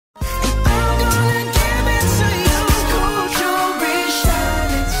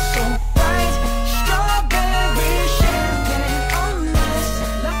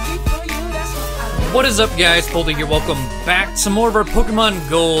What is up, guys? Poledoo here. Welcome back to more of our Pokemon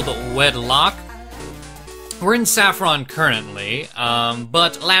Gold Wedlocke. We're in Saffron currently,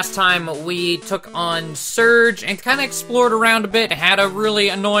 but last time we took on Surge and kind of explored around a bit, had a really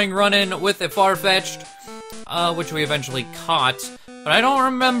annoying run-in with a Farfetch'd, which we eventually caught. But I don't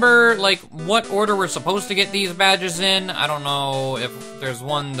remember, like, what order we're supposed to get these badges in. I don't know if there's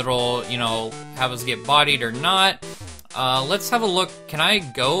one that'll, you know, have us get bodied or not. Let's have a look. Can I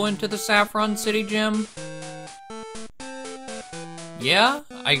go into the Saffron City Gym? Yeah?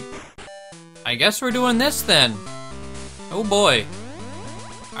 I guess we're doing this then. Oh boy.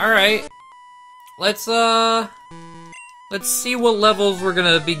 Alright. Let's see what levels we're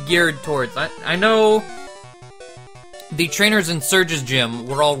gonna be geared towards. I know the trainers in Surge's gym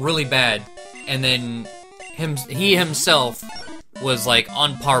were all really bad, and then he himself was like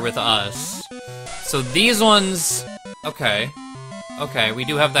on par with us. So these ones, okay, we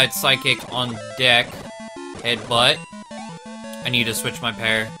do have that Psychic on deck. Headbutt. I need to switch my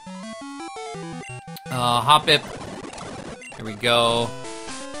pair. Hoppip. Here we go.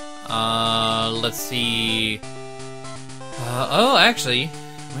 Let's see. Oh, actually,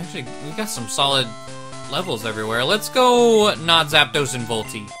 we got some solid levels everywhere. Let's go not Zapdos and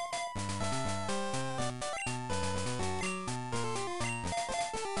Volti.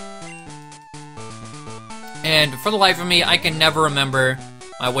 And for the life of me, I can never remember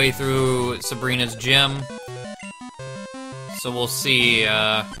my way through Sabrina's gym. So we'll see.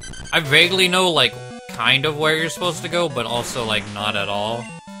 I vaguely know, like, kind of where you're supposed to go, but also, like, not at all.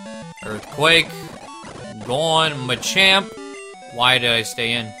 Earthquake. Gone. Machamp. Why did I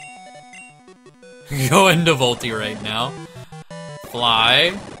stay in? Go into Volti right now.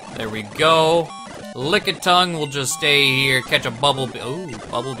 Fly. There we go. Lickitung will just stay here. Catch a Bubble Beam. Ooh,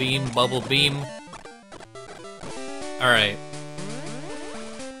 Bubble Beam, Bubble Beam. Alright.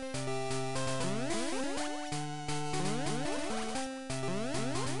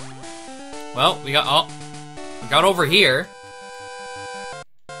 Well, we got over here.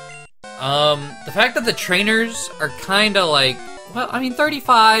 The fact that the trainers are kinda like, well, I mean,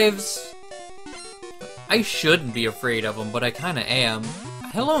 35s. I shouldn't be afraid of them, but I kinda am.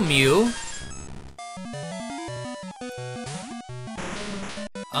 Hello, Mew.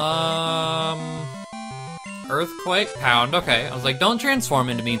 Earthquake? Pound, okay. I was like, don't transform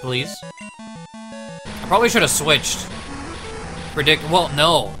into me, please. I probably should have switched. Well,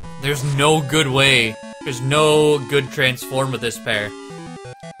 no. There's no good way. There's no good transform with this pair.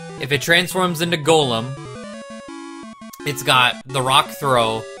 If it transforms into Golem, it's got the Rock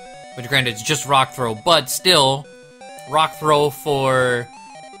Throw, which granted it's just Rock Throw, but still, Rock Throw for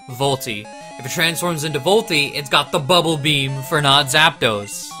Volti. If it transforms into Volti, it's got the Bubble Beam for not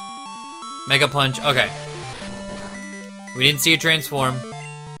Zapdos. Mega Punch, okay. We didn't see it transform.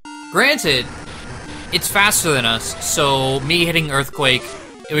 Granted, it's faster than us, so me hitting Earthquake,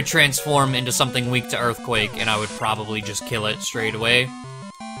 it would transform into something weak to Earthquake, and I would probably just kill it straight away.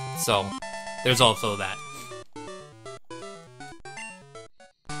 So, there's also that.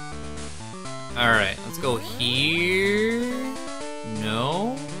 Alright, let's go here.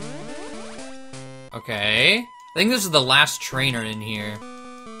 No. Okay. I think this is the last trainer in here.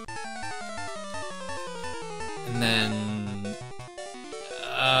 And then...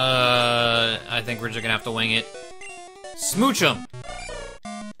 I think we're just gonna have to wing it. Smooch 'em!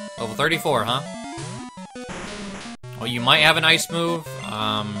 Level 34, huh? Well, you might have an ice move.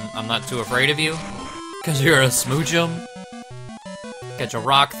 I'm not too afraid of you. Because you're a Smoochum. Catch a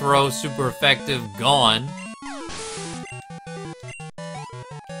Rock Throw, super effective, gone.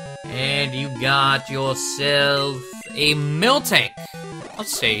 And you got yourself a Miltank. I'll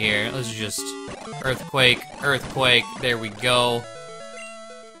stay here. Let's just... Earthquake, Earthquake, there we go.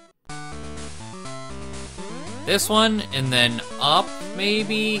 This one, and then up,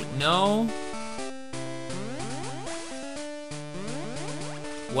 maybe? No?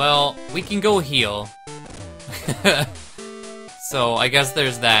 Well, we can go heal. So, I guess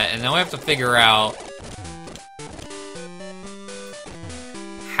there's that, and now we have to figure out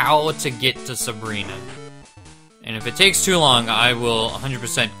how to get to Sabrina. And if it takes too long, I will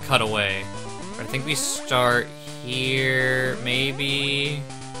 100% cut away. But I think we start here, maybe...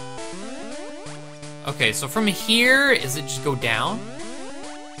 Okay, so from here, is it just go down?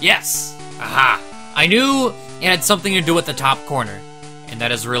 Yes! Aha! I knew it had something to do with the top corner. And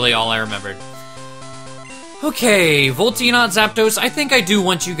that is really all I remembered. Okay, Volti, not Zapdos. I think I do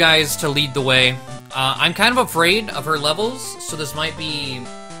want you guys to lead the way. I'm kind of afraid of her levels, so this might be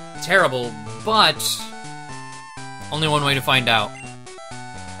terrible, but... only one way to find out.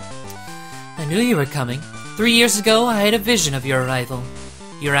 I knew you were coming. 3 years ago, I had a vision of your arrival.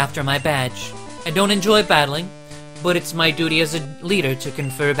 You're after my badge. I don't enjoy battling, but it's my duty as a leader to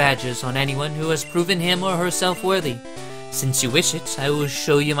confer badges on anyone who has proven him or herself worthy. Since you wish it, I will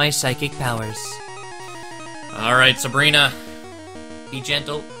show you my psychic powers. Alright, Sabrina. Be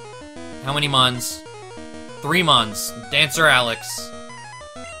gentle. How many mons? 3 mons. Dancer Alex.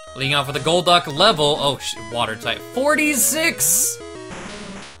 Leading off with a Golduck level. Oh, water type. 46!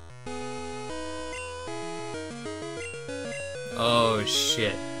 Oh,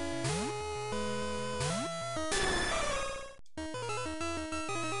 shit.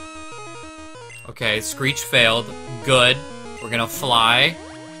 Okay, Screech failed. Good. We're gonna fly.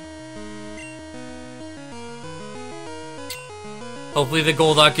 Hopefully the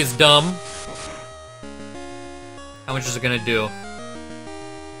Golduck is dumb. How much is it gonna do?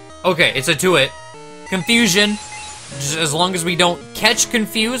 Okay, it's a 2-hit. Confusion. Just as long as we don't catch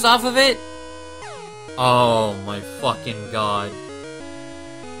Confuse off of it. Oh my fucking god.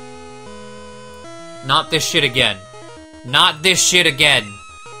 Not this shit again. Not this shit again.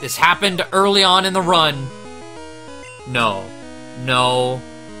 This happened early on in the run. No. No.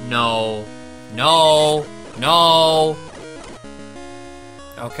 No. No. No.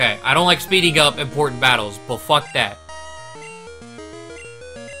 Okay, I don't like speeding up important battles, but fuck that.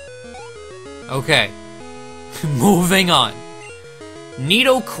 Okay. Moving on.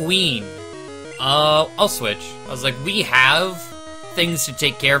 Nidoqueen. I'll switch. I was like, we have things to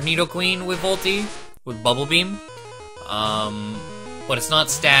take care of Nidoqueen with Volty, with Bubble Beam. But it's not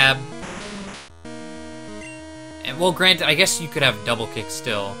Stab. And, well, granted, I guess you could have Double Kick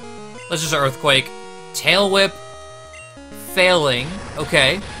still. Let's just Earthquake. Tail Whip. Failing.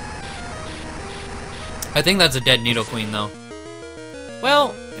 Okay. I think that's a dead Nidoqueen, though.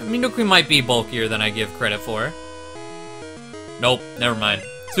 Well, Nidoqueen might be bulkier than I give credit for. Nope, never mind.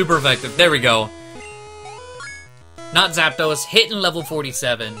 Super effective. There we go. Not Zapdos. Hitting level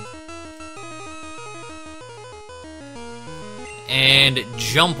 47. And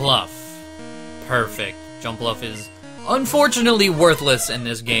Jumpluff. Perfect. Jumpluff is unfortunately worthless in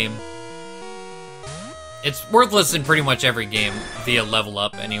this game. It's worthless in pretty much every game via level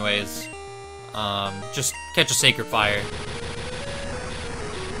up anyways. Just catch a Sacred Fire.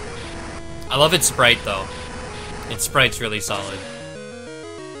 I love its sprite though. Its sprite's really solid.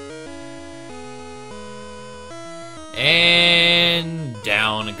 And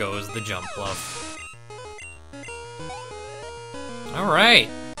down goes the Jumpluff. Alright.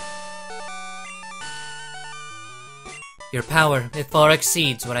 Your power, it far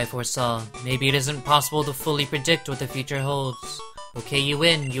exceeds what I foresaw. Maybe it isn't possible to fully predict what the future holds. Okay, you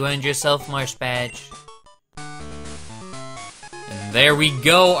win. You earned yourself Marsh Badge. And there we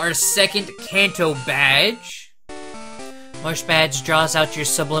go, our second Kanto badge. Marsh Badge draws out your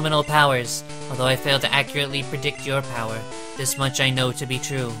subliminal powers. Although I failed to accurately predict your power, this much I know to be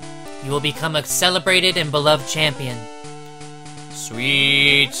true. You will become a celebrated and beloved champion.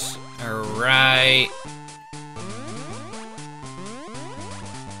 Sweet. Alright.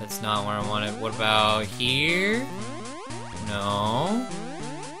 That's not where I want it. What about here? No.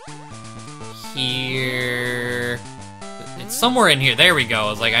 Here. It's somewhere in here. There we go. I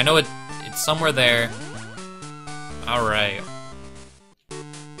was like, I know it's somewhere there. Alright.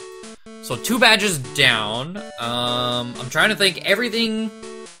 So 2 badges down. I'm trying to think everything.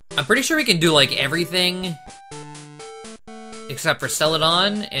 I'm pretty sure we can do like everything except for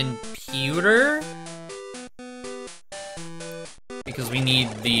Celadon and Pewter. Because we need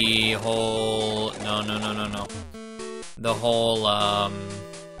the whole... No. The whole,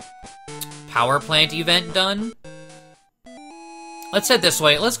 power plant event done. Let's head this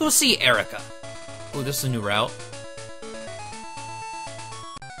way. Let's go see Erica. Ooh, this is a new route.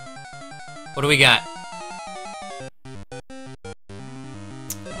 What do we got?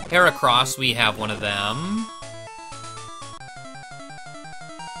 Heracross, we have one of them.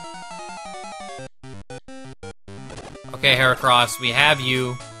 Okay, Heracross, we have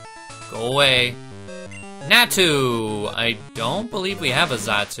you. Go away. Natu! I don't believe we have a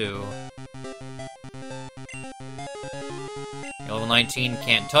Xatu. Level 19,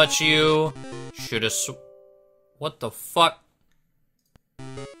 can't touch you. Should've what the fuck?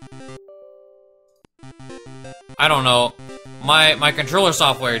 I don't know. My controller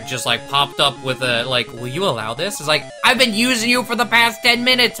software just like popped up with a like, will you allow this? It's like, I've been using you for the past 10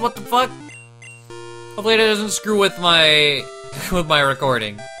 minutes, what the fuck? Hopefully it doesn't screw with my with my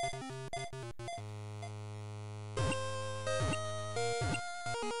recording.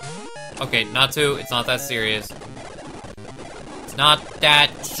 Okay, Natu, it's not that serious. It's not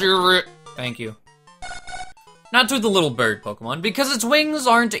that serious. Thank you. Natu the little bird Pokemon. Because its wings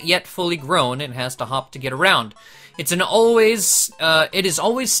aren't yet fully grown, it has to hop to get around. It is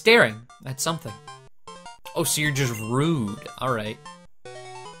always staring. That's something. Oh, so you're just rude. Alright.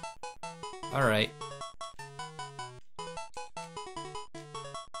 Alright.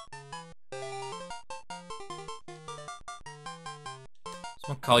 So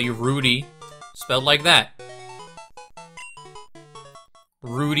I'll call you Rudy. Spelled like that.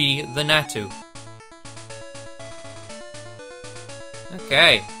 Rudy the Natu.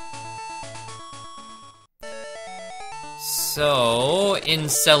 Okay. So, in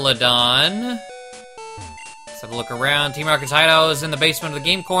Celadon, let's have a look around. Team Rocket's hideout is in the basement of the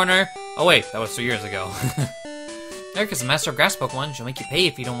game corner. Oh wait, that was 2 years ago. Eric is a master of grass Pokemon. She'll make you pay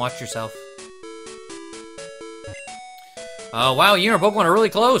if you don't watch yourself. Wow, you and our Pokemon are really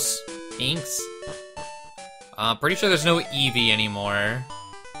close. Thanks. Pretty sure there's no Eevee anymore.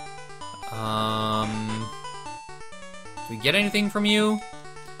 Do we get anything from you?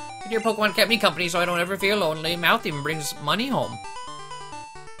 Your Pokemon kept me company so I don't ever feel lonely. Mouth even brings money home.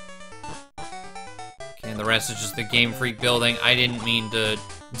 Okay, and the rest is just the Game Freak building. I didn't mean to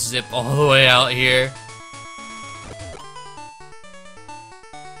zip all the way out here.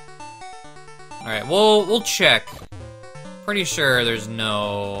 Alright, we'll check. Pretty sure there's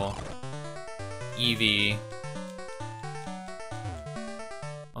no Eevee.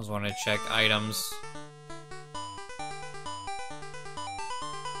 I was wanting to check items.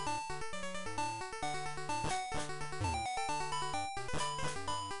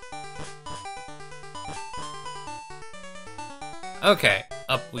 Okay,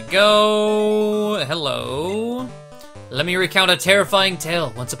 up we go. Hello. Let me recount a terrifying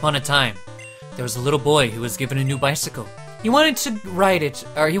tale. Once upon a time, there was a little boy who was given a new bicycle. He wanted to ride it,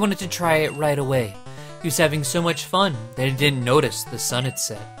 or he wanted to try it right away. He was having so much fun that he didn't notice the sun had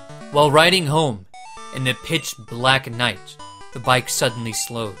set. While riding home, in the pitch black night, the bike suddenly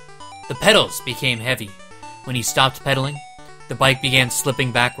slowed. The pedals became heavy. When he stopped pedaling, the bike began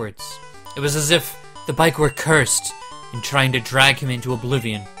slipping backwards. It was as if the bike were cursed and trying to drag him into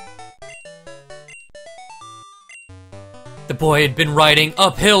oblivion. The boy had been riding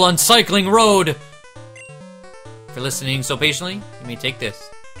uphill on cycling road. For listening so patiently, you may take this.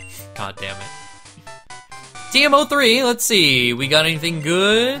 God damn it. TMO3, let's see. We got anything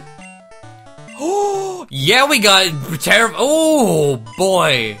good? Oh, yeah, we got terrible. Oh,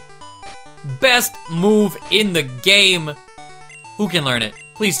 boy. Best move in the game. Who can learn it?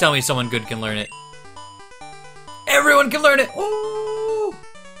 Please tell me someone good can learn it. Everyone can learn it! Ooh!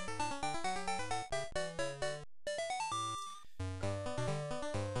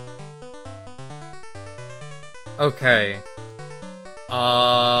 Okay.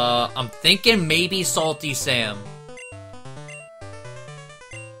 I'm thinking maybe Salty Sam.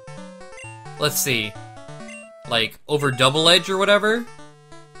 Let's see. Like, over Double Edge or whatever?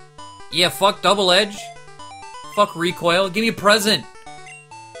 Yeah, fuck Double Edge. Fuck Recoil. Give me a present!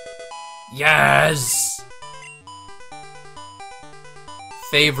 Yes!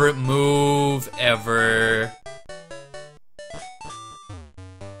 Favorite move ever.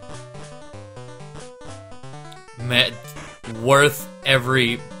 Met worth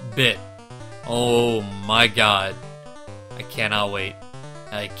every bit. Oh my god. I cannot wait.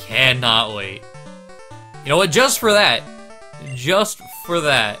 I cannot wait. You know what? Just for that. Just for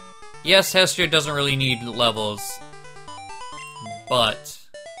that. Yes, Hestia doesn't really need levels. But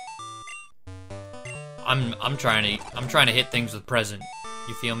I'm trying to hit things with present.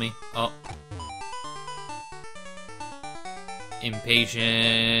 You feel me? Oh.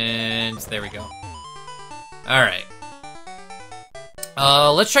 Impatience. There we go. Alright.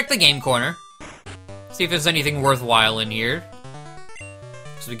 Let's check the game corner. See if there's anything worthwhile in here.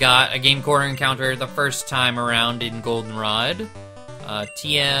 So we got a game corner encounter the first time around in Goldenrod.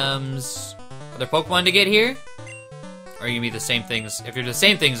 TMs. Are there Pokemon to get here? Or are you gonna be the same things? If you're the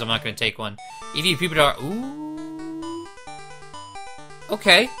same things, I'm not gonna take one. Eevee, Pupitar. Ooh.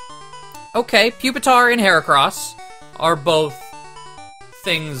 Okay. Okay, Pupitar and Heracross are both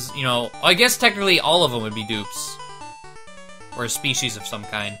things, you know, I guess technically all of them would be dupes. Or a species of some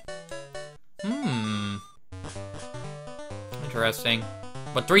kind. Interesting.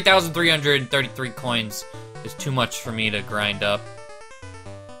 But 3,333 coins is too much for me to grind up.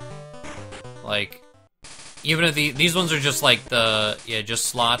 Like, even if these ones are just like just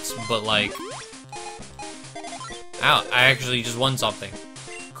slots, but like... Ow, I actually just won something.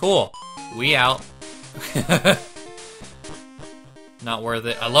 Cool. We out. Not worth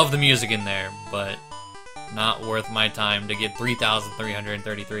it. I love the music in there, but not worth my time to get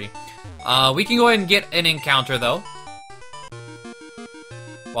 3,333. We can go ahead and get an encounter, though.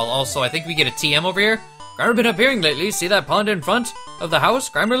 While also, I think we get a TM over here. Grimer been appearing lately. See that pond in front of the house?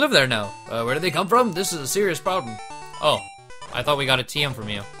 Grimer live there now. Where do they come from? This is a serious problem. Oh, I thought we got a TM from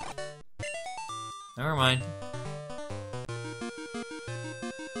you. Never mind.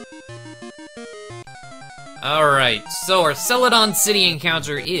 Alright, so our Celadon City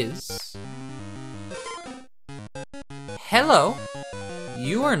encounter is... Hello.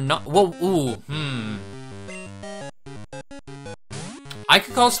 You are not... Whoa, ooh, I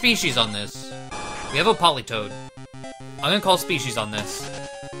could call species on this. We have a Politoed. I'm gonna call species on this.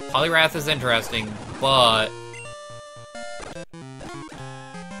 Poliwrath is interesting, but...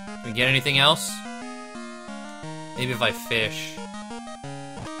 Can we get anything else? Maybe if I fish.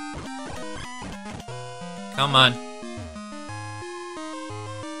 Come on.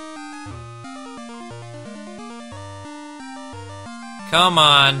 Come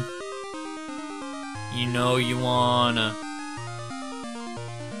on. You know you wanna.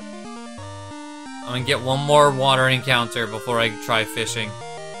 I'm gonna get one more water encounter before I try fishing.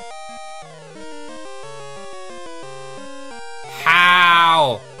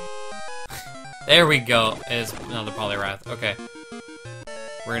 How? There we go. It's another Poliwrath. Okay.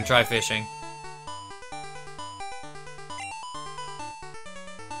 We're gonna try fishing.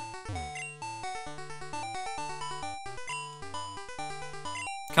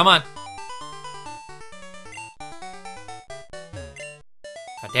 Come on.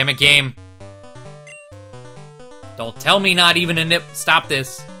 God damn it, game. Don't tell me not even a nip. Stop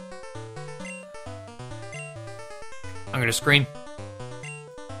this. I'm gonna scream.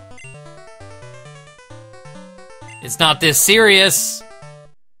 It's not this serious.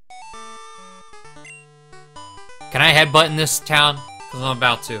 Can I headbutt in this town? Because I'm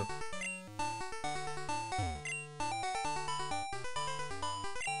about to.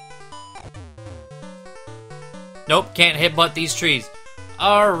 Nope, can't headbutt these trees.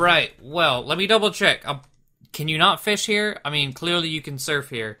 Alright, well, let me double check. Can you not fish here? I mean, clearly you can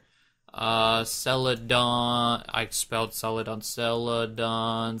surf here. Celadon... I spelled Celadon.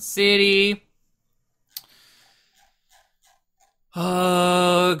 Celadon City.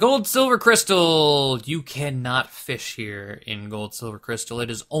 Gold, silver, crystal. You cannot fish here in gold, silver, crystal. It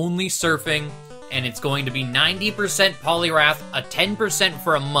is only surfing, and it's going to be 90% Poliwrath, a 10%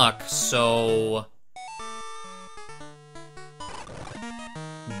 for a muck, so...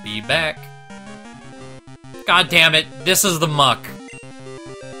 Be back. God damn it, this is the muck.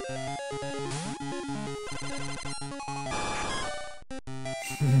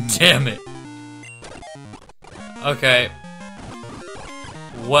 Damn it. Okay.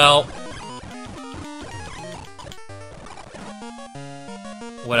 Well.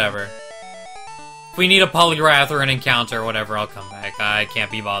 Whatever. If we need a Poliwrath or an encounter or whatever, I'll come back. I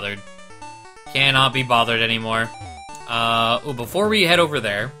can't be bothered. Cannot be bothered anymore. Ooh, before we head over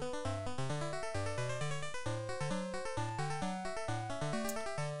there...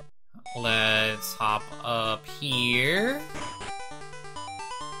 Let's hop up here.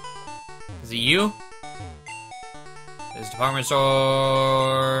 Is it you? This department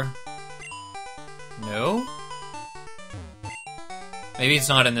store... No? Maybe it's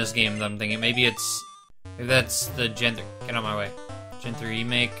not in this game that I'm thinking. Maybe it's... Maybe that's the Gen 3... Get out of my way. Gen 3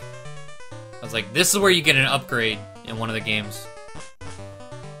 remake. I was like, this is where you get an upgrade in one of the games.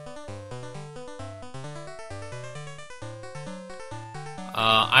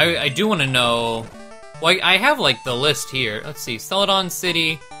 I do want to know... Well, I have, like, the list here. Let's see. Celadon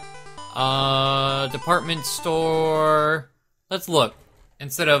City. Department store. Let's look.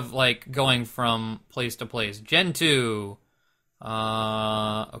 Instead of, like, going from place to place. Gen 2.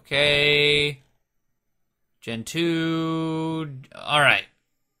 Okay. Gen 2. Alright.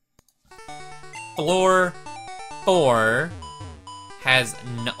 Floor 4 has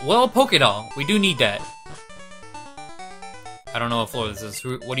no... Well, Pokédoll. We do need that. I don't know what floor this is.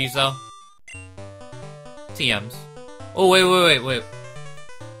 What do you sell? TMs. Oh, wait.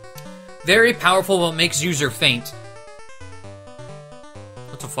 Very powerful but makes user faint.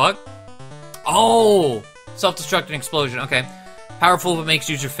 What the fuck? Oh! Self-destruct and explosion. Okay. Powerful but makes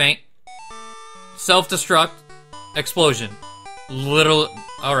user faint. Self-destruct. Explosion. Literal...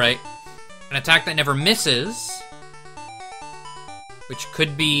 Alright. An attack that never misses. Which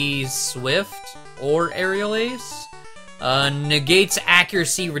could be Swift or Aerial Ace. Negates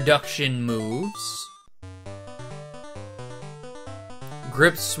accuracy reduction moves.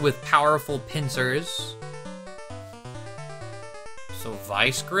 Grips with powerful pincers. So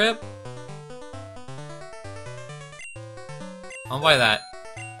Vice Grip? I'll buy that.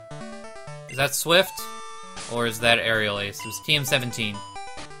 Is that Swift? Or is that Aerial Ace? It was TM17.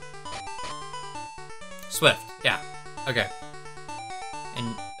 Swift, yeah. Okay.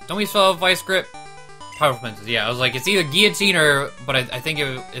 And don't we still have Vice Grip? Powerful pincers, yeah. I was like, it's either Guillotine or... But I think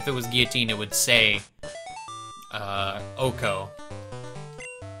if it was Guillotine, it would say... Oko.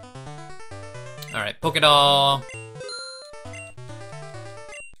 Alright, Pokédoll.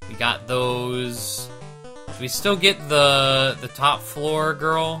 We got those. Do we still get the top floor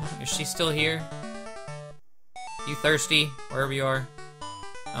girl? Is she still here? You thirsty? Wherever you are.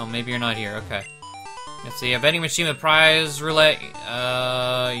 Oh, maybe you're not here. Okay. Let's see. A vending machine with prize roulette.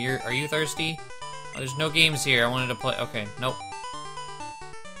 Are you thirsty? Oh, there's no games here. I wanted to play. Okay, nope.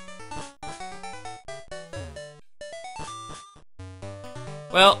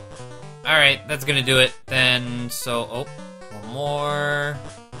 Well, alright, that's gonna do it then. So, oh, one more.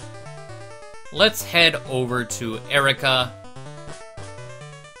 Let's head over to Erica.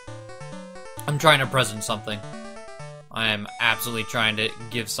 I'm trying to present something. I am absolutely trying to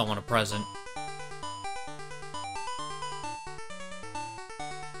give someone a present.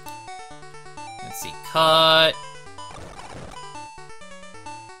 Let's see, cut.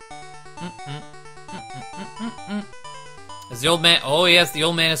 Is the old man? Oh yes, the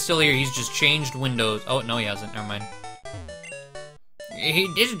old man is still here. He's just changed windows. Oh no, he hasn't. Never mind.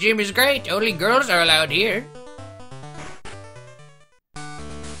 This gym is great. Only girls are allowed here.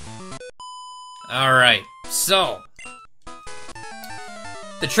 All right, so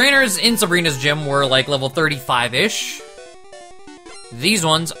the trainers in Sabrina's gym were like level 35-ish. These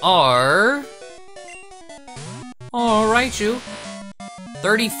ones are all right, you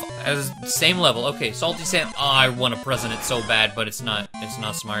 35. As same level. Okay, Salty Sam. Oh, I want to present it so bad, but it's not. It's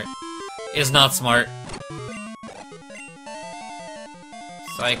not smart. It's not smart.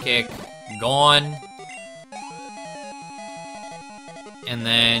 Psychic, gone. And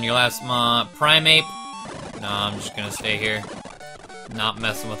then your last Primeape. No, I'm just gonna stay here. Not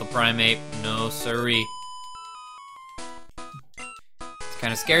messing with a Primeape. No, siree. It's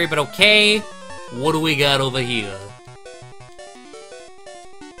kind of scary, but okay. What do we got over here?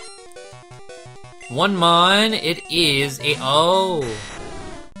 One mon, it is a, oh.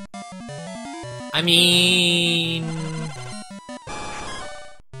 I mean,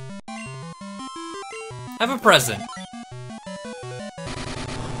 have a present.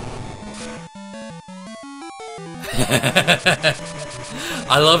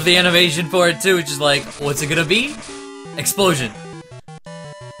 I love the animation for it too, which is like, what's it gonna be? Explosion.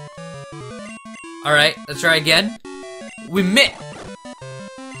 Alright, let's try again. We met.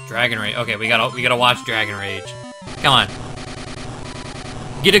 Dragon Rage. Okay, we gotta watch Dragon Rage. Come on.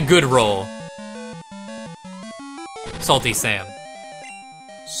 Get a good roll. Salty Sam.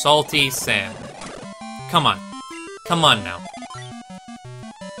 Salty Sam. Come on. Come on now.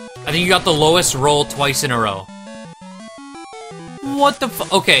 I think you got the lowest roll twice in a row. What the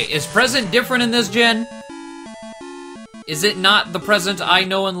fu- Okay, is present different in this gen? Is it not the present I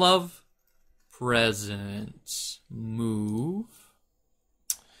know and love? Present. Move.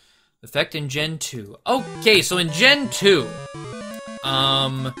 Effect in Gen 2. Okay, so in Gen 2,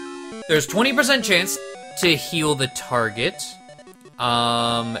 there's 20% chance to heal the target.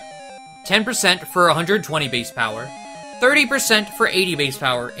 10% for 120 base power, 30% for 80 base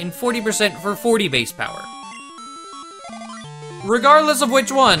power, and 40% for 40 base power. Regardless of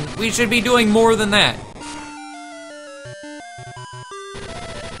which one, we should be doing more than that.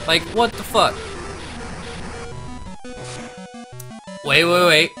 Like, what the fuck?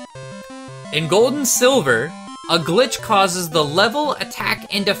 Wait. In Gold and Silver, a glitch causes the level, attack,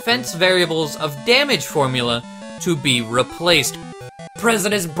 and defense variables of damage formula to be replaced.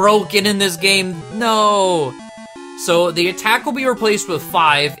 Present is broken in this game, no! So the attack will be replaced with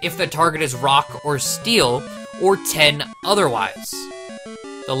 5 if the target is rock or steel, or 10 otherwise.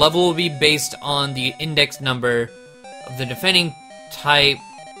 The level will be based on the index number of the defending type.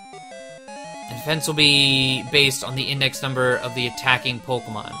 The defense will be based on the index number of the attacking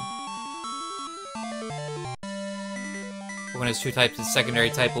Pokemon. When it's 2 types, the secondary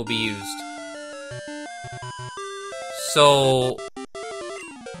type will be used. So,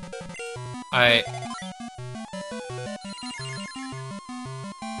 alright.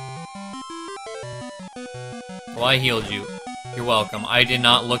 Well, I healed you. You're welcome. I did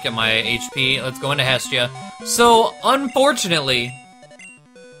not look at my HP. Let's go into Hestia. So, unfortunately,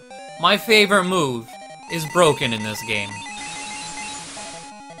 my favorite move is broken in this game.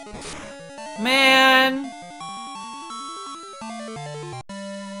 Man!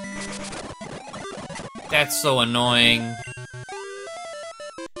 That's so annoying.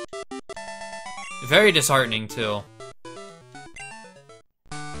 Very disheartening, too.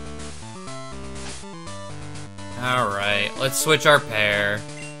 Alright, let's switch our pair.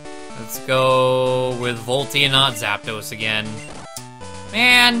 Let's go with Volti and not Zapdos again.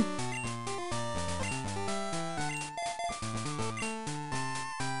 Man!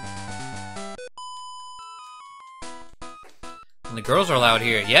 And the girls are allowed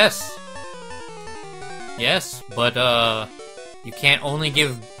here, yes! Yes, but, you can't only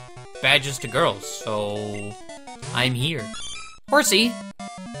give badges to girls, so I'm here. Horsey!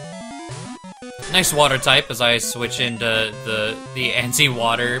 Nice water type as I switch into the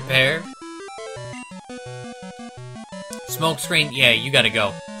anti-water pair. Smokescreen, yeah, you gotta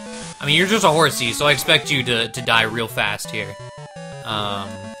go. I mean, you're just a Horsey, so I expect you to die real fast here.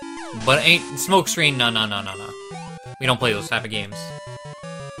 But ain't Smokescreen, no. We don't play those type of games.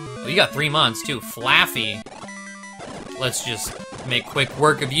 Well, you got 3 months, too. Flaffy. Let's just make quick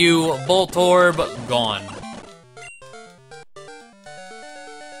work of you. Voltorb, gone.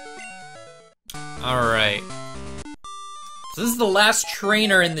 Alright. So this is the last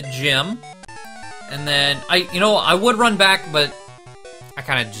trainer in the gym. And then, I would run back, but I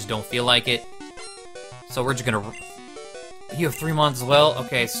kind of just don't feel like it. So we're just gonna... You have 3 months as well?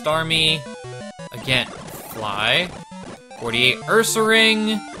 Okay, Starmie. Again, fly. 48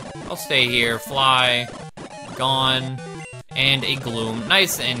 Ursaring. I'll stay here. Fly. Gone. And a Gloom.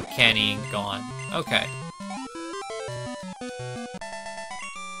 Nice and Kenny. Gone. Okay.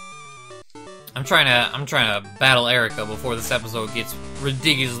 I'm trying to battle Erica before this episode gets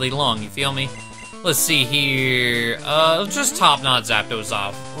ridiculously long, you feel me? Let's see here. Just top knot Zapdos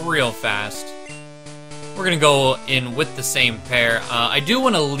off real fast. We're gonna go in with the same pair. I do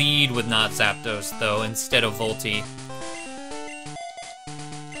want to lead with not Zapdos, though, instead of Volti.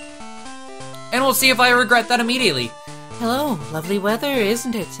 And we'll see if I regret that immediately. Hello, lovely weather,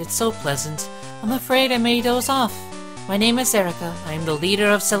 isn't it? It's so pleasant. I'm afraid I may doze off. My name is Erica. I'm the leader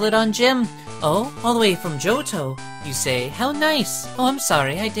of Celadon Gym. Oh, all the way from Johto, you say. How nice. Oh, I'm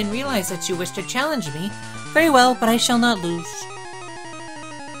sorry. I didn't realize that you wished to challenge me. Very well, but I shall not lose.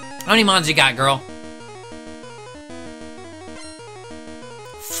 How many mons you got, girl?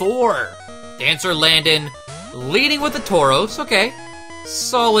 4. Dancer Landon leading with the Tauros. Okay.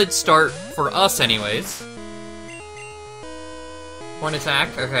 Solid start for us anyways. One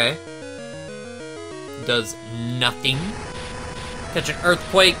attack. Okay. Does nothing. Catch an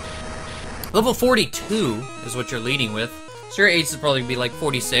Earthquake. Level 42 is what you're leading with. So your ace is probably gonna be like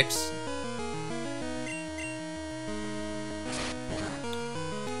 46.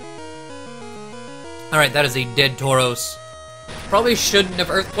 Alright, that is a dead Tauros. Probably shouldn't have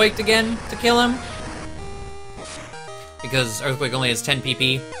Earthquaked again to kill him. Because Earthquake only has 10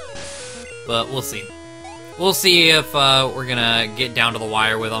 PP. But we'll see. We'll see if we're gonna get down to the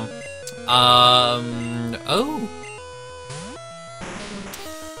wire with him. Oh.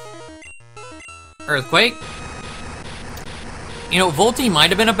 Earthquake. You know, Volti might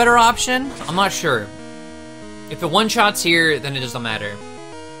have been a better option. I'm not sure. If it one-shots here, then it doesn't matter.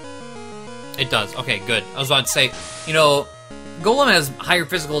 It does. Okay, good. I was about to say, you know, Golem has higher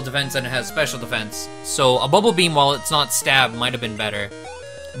physical defense than it has special defense. So a Bubble Beam, while it's not stab, might have been better.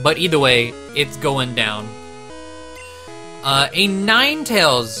 But either way, it's going down. A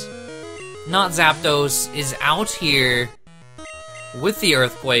Ninetales, not Zapdos, is out here with the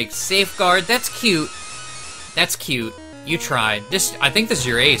Earthquake. Safeguard, that's cute. That's cute. You tried. This, I think this is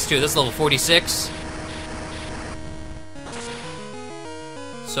your ace, too. This is level 46.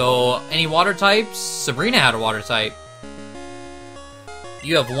 So, any water types? Sabrina had a water type.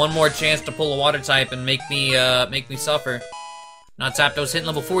 You have one more chance to pull a water type and make me suffer. Not Zapdos hitting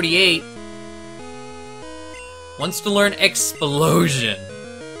level 48. Wants to learn Explosion.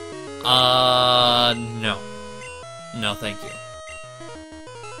 No. No, thank you.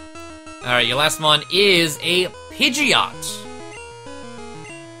 Alright, your last one is a Pidgeot.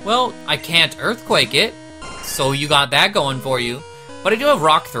 Well, I can't Earthquake it, so you got that going for you. But I do have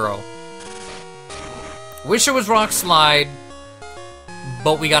Rock Throw. Wish it was Rock Slide,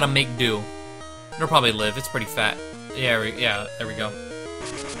 but we gotta make do. It'll probably live, it's pretty fat. Yeah, there we go.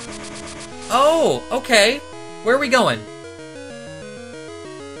 Oh, okay. Where are we going?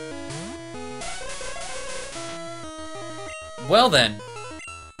 Well then.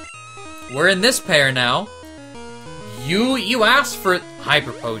 We're in this pair now. You asked for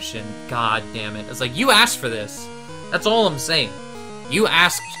Hyper Potion. God damn it. It's like, you asked for this. That's all I'm saying. You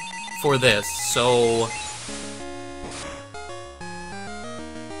asked for this, so...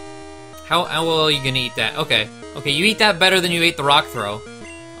 How well are you gonna eat that? Okay. Okay, you eat that better than you ate the Rock Throw.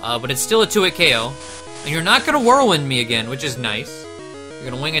 But it's still a 2-hit KO. And you're not gonna Whirlwind me again, which is nice. You're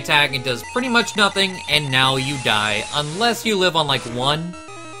gonna Wing Attack, it does pretty much nothing, and now you die. Unless you live on, like, 1,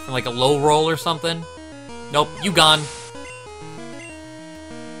 from, like, a low roll or something. Nope, you gone.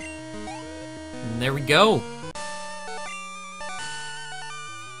 And there we go.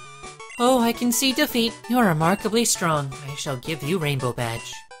 Oh, I can see defeat. You are remarkably strong. I shall give you Rainbow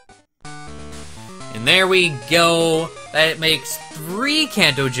Badge. And there we go. That makes 3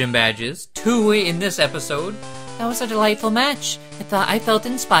 Kanto Gym badges, 2 in this episode. That was a delightful match. I felt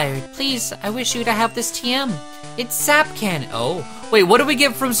inspired. Please, I wish you to have this TM. It's Zap Cannon. Oh, wait, what did we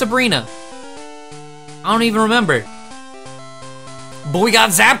get from Sabrina? I don't even remember. But we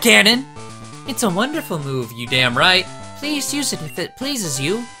got Zap Cannon. It's a wonderful move. You damn right. Please use it if it pleases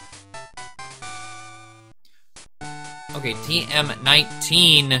you. Okay,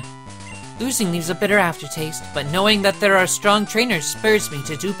 TM19. Losing leaves a bitter aftertaste, but knowing that there are strong trainers spurs me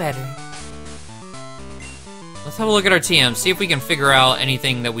to do better. Let's have a look at our TM, see if we can figure out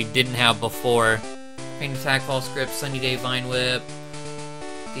anything that we didn't have before. Pain Attack, False Grip, Sunny Day, Vine Whip,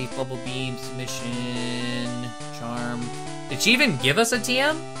 Thief, Bubble Beam, Submission, Charm. Did she even give us a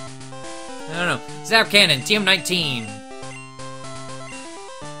TM? I don't know. Zap Cannon, TM19.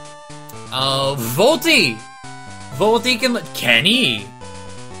 Volty! Volty can... Kenny!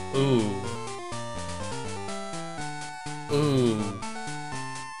 Ooh. Ooh.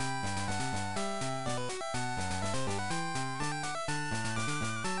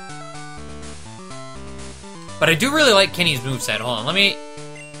 But I do really like Kenny's moveset. Hold on, let me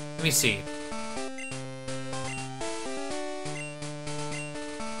see.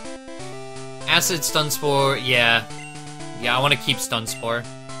 Acid, Stun Spore, yeah. Yeah, I want to keep Stun Spore.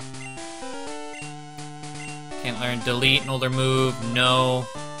 Can't learn Delete, an older move, no.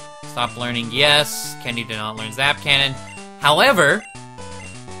 Stop learning, yes. Kenny did not learn Zap Cannon. However,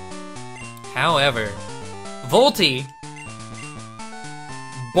 Volty,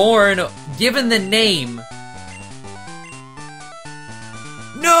 given the name.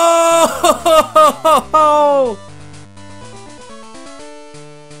 No!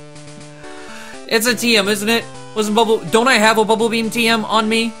 It's a TM, isn't it? Don't I have a Bubble Beam TM on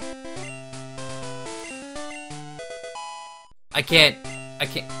me? I can't.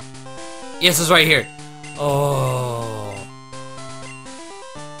 Yes, it's right here. Oh.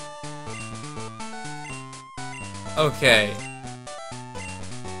 Okay.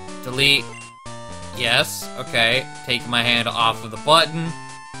 Delete. Yes, okay. Take my hand off of the button.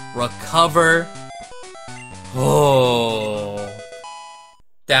 Recover. Oh.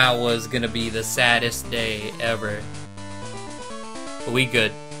 That was gonna be the saddest day ever. But we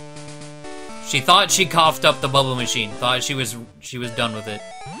good. She thought she coughed up the bubble machine. Thought she was done with it.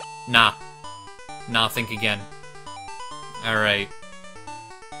 Nah. Nah, think again. Alright.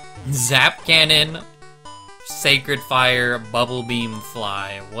 Zap Cannon. Sacred Fire. Bubble Beam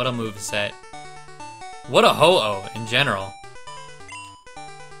Fly. What a moveset. What a ho-oh in general.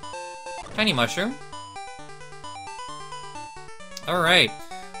 Tiny Mushroom. Alright.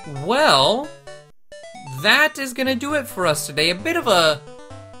 Well, that is gonna do it for us today. A bit of a...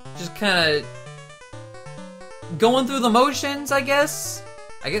 just kinda... going through the motions, I guess?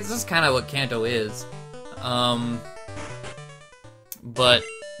 I guess this is kind of what Kanto is. But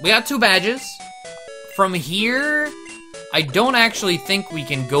we got 2 badges. From here, I don't actually think we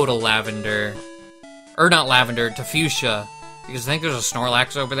can go to Lavender. Or not Lavender, to Fuchsia. Because I think there's a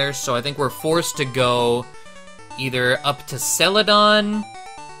Snorlax over there, so I think we're forced to go either up to Celadon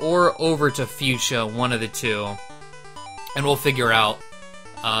or over to Fuchsia, one of the 2. And we'll figure out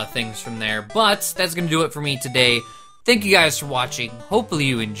things from there. But that's gonna do it for me today. Thank you guys for watching. Hopefully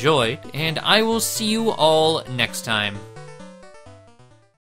you enjoyed, and I will see you all next time.